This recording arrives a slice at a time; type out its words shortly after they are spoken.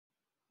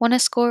Want to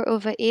score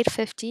over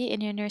 850 in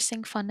your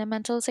nursing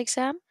fundamentals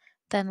exam?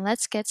 Then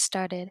let's get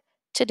started.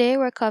 Today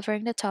we're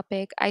covering the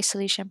topic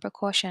isolation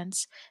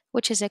precautions,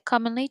 which is a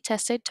commonly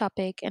tested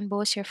topic in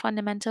both your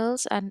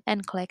fundamentals and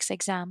NCLEX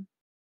exam.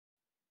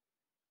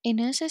 A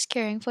nurse is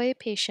caring for a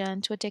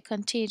patient with a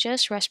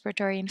contagious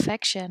respiratory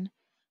infection.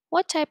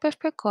 What type of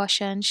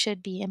precautions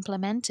should be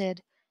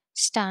implemented?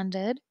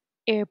 Standard,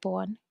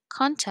 airborne,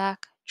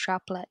 contact,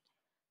 droplet.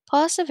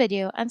 Pause the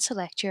video and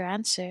select your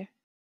answer.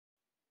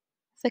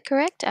 The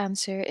correct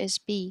answer is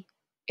B,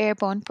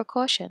 airborne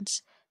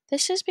precautions.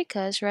 This is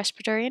because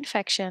respiratory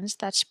infections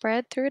that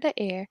spread through the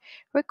air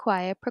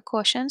require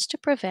precautions to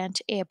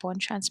prevent airborne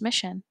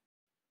transmission.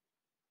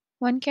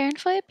 When caring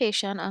for a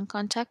patient on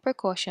contact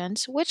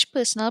precautions, which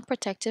personal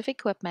protective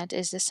equipment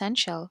is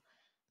essential?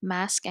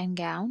 Mask and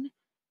gown,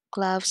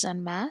 gloves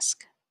and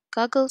mask,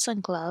 goggles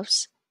and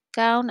gloves,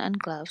 gown and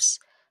gloves.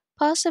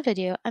 Pause the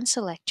video and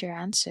select your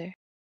answer.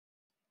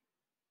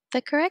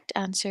 The correct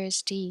answer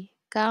is D,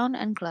 gown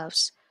and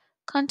gloves.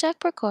 Contact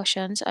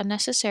precautions are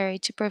necessary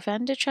to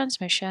prevent the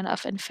transmission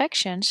of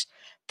infections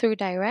through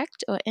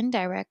direct or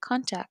indirect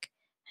contact,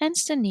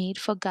 hence the need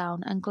for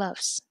gown and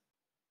gloves.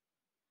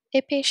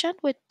 A patient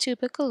with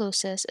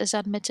tuberculosis is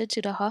admitted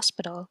to the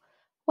hospital.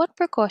 What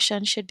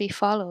precautions should be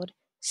followed?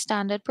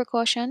 Standard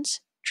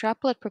precautions,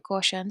 droplet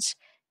precautions,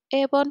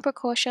 airborne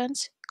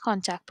precautions,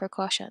 contact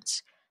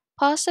precautions.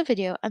 Pause the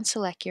video and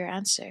select your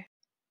answer.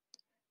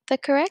 The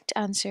correct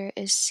answer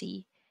is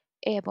C,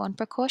 airborne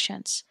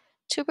precautions.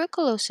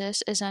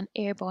 Tuberculosis is an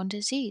airborne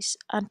disease,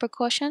 and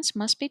precautions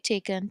must be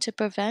taken to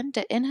prevent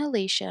the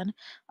inhalation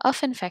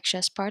of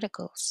infectious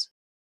particles.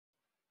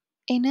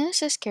 A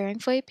nurse is caring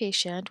for a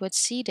patient with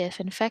C. diff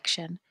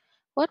infection.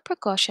 What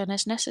precaution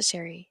is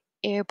necessary?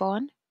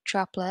 Airborne,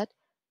 droplet,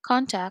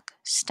 contact,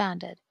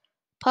 standard.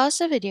 Pause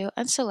the video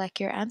and select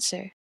your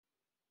answer.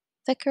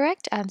 The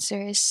correct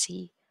answer is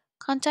C,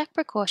 contact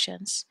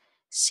precautions.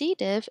 C.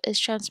 diff is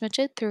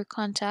transmitted through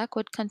contact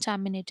with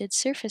contaminated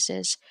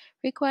surfaces,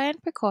 requiring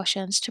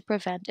precautions to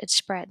prevent its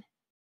spread.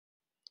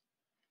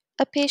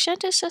 A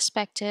patient is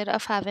suspected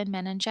of having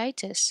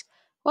meningitis.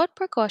 What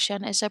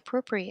precaution is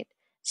appropriate?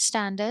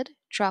 Standard,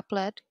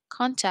 droplet,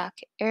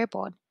 contact,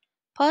 airborne.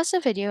 Pause the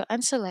video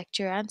and select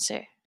your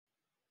answer.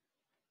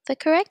 The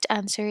correct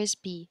answer is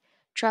B,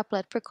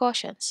 droplet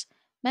precautions.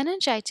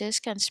 Meningitis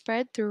can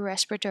spread through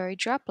respiratory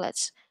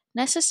droplets,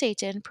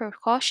 necessitating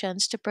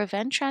precautions to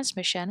prevent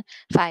transmission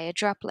via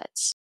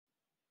droplets.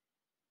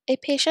 A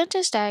patient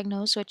is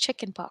diagnosed with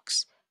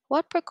chickenpox.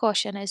 What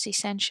precaution is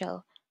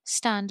essential?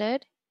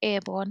 Standard,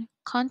 airborne,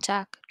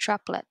 contact,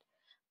 droplet.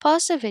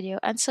 Pause the video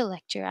and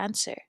select your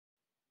answer.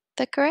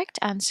 The correct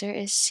answer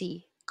is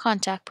C,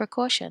 contact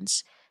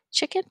precautions.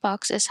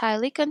 Chickenpox is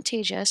highly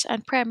contagious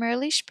and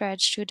primarily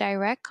spreads through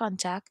direct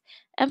contact,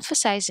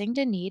 emphasizing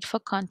the need for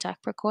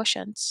contact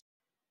precautions.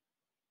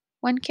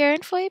 When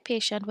caring for a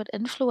patient with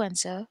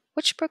influenza,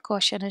 which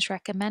precaution is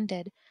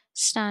recommended?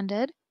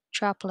 Standard,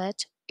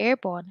 droplet,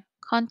 airborne,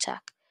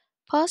 contact.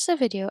 Pause the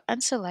video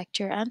and select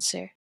your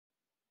answer.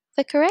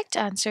 The correct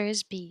answer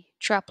is B,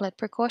 droplet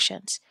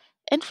precautions.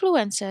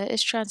 Influenza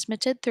is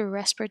transmitted through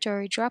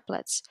respiratory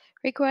droplets,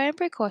 requiring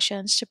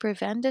precautions to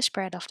prevent the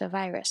spread of the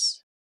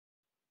virus.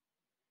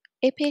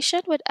 A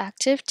patient with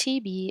active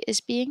TB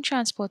is being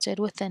transported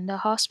within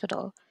the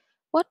hospital.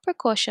 What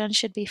precautions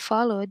should be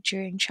followed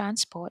during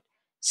transport?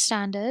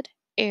 Standard,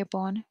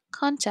 airborne,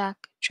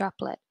 contact,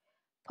 droplet.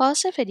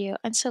 Pause the video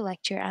and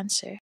select your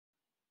answer.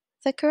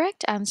 The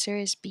correct answer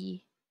is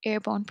B,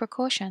 airborne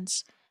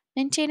precautions.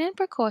 Maintaining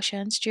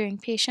precautions during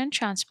patient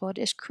transport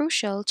is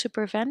crucial to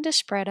prevent the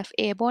spread of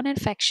airborne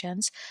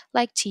infections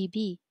like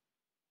TB.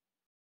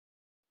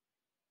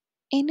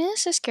 A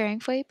nurse is caring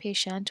for a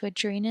patient with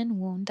draining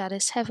wound that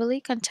is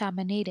heavily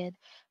contaminated.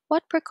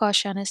 What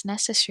precaution is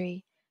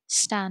necessary?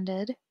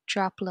 Standard,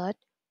 droplet,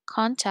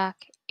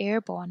 contact,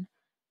 airborne.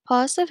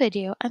 Pause the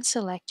video and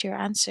select your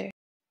answer.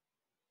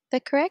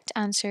 The correct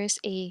answer is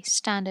A,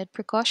 standard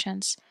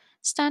precautions.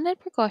 Standard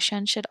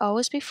precautions should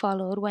always be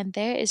followed when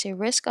there is a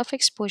risk of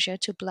exposure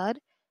to blood,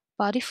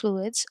 body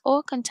fluids,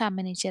 or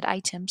contaminated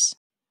items.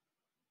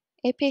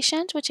 A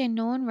patient with a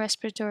known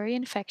respiratory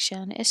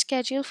infection is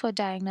scheduled for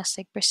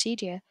diagnostic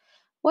procedure.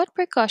 What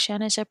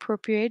precaution is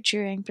appropriate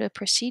during the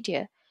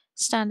procedure?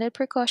 Standard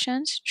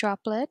precautions,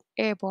 droplet,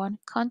 airborne,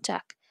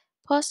 contact.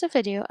 Pause the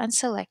video and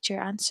select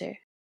your answer.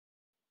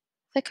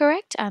 The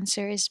correct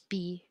answer is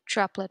B,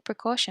 droplet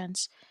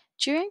precautions.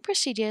 During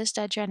procedures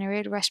that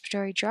generate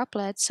respiratory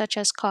droplets, such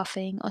as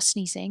coughing or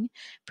sneezing,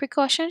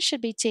 precautions should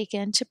be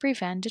taken to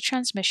prevent the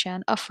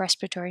transmission of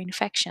respiratory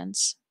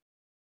infections.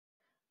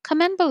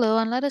 Comment below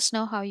and let us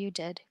know how you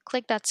did.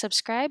 Click that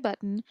subscribe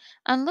button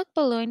and look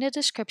below in the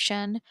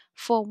description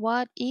for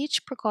what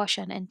each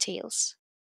precaution entails.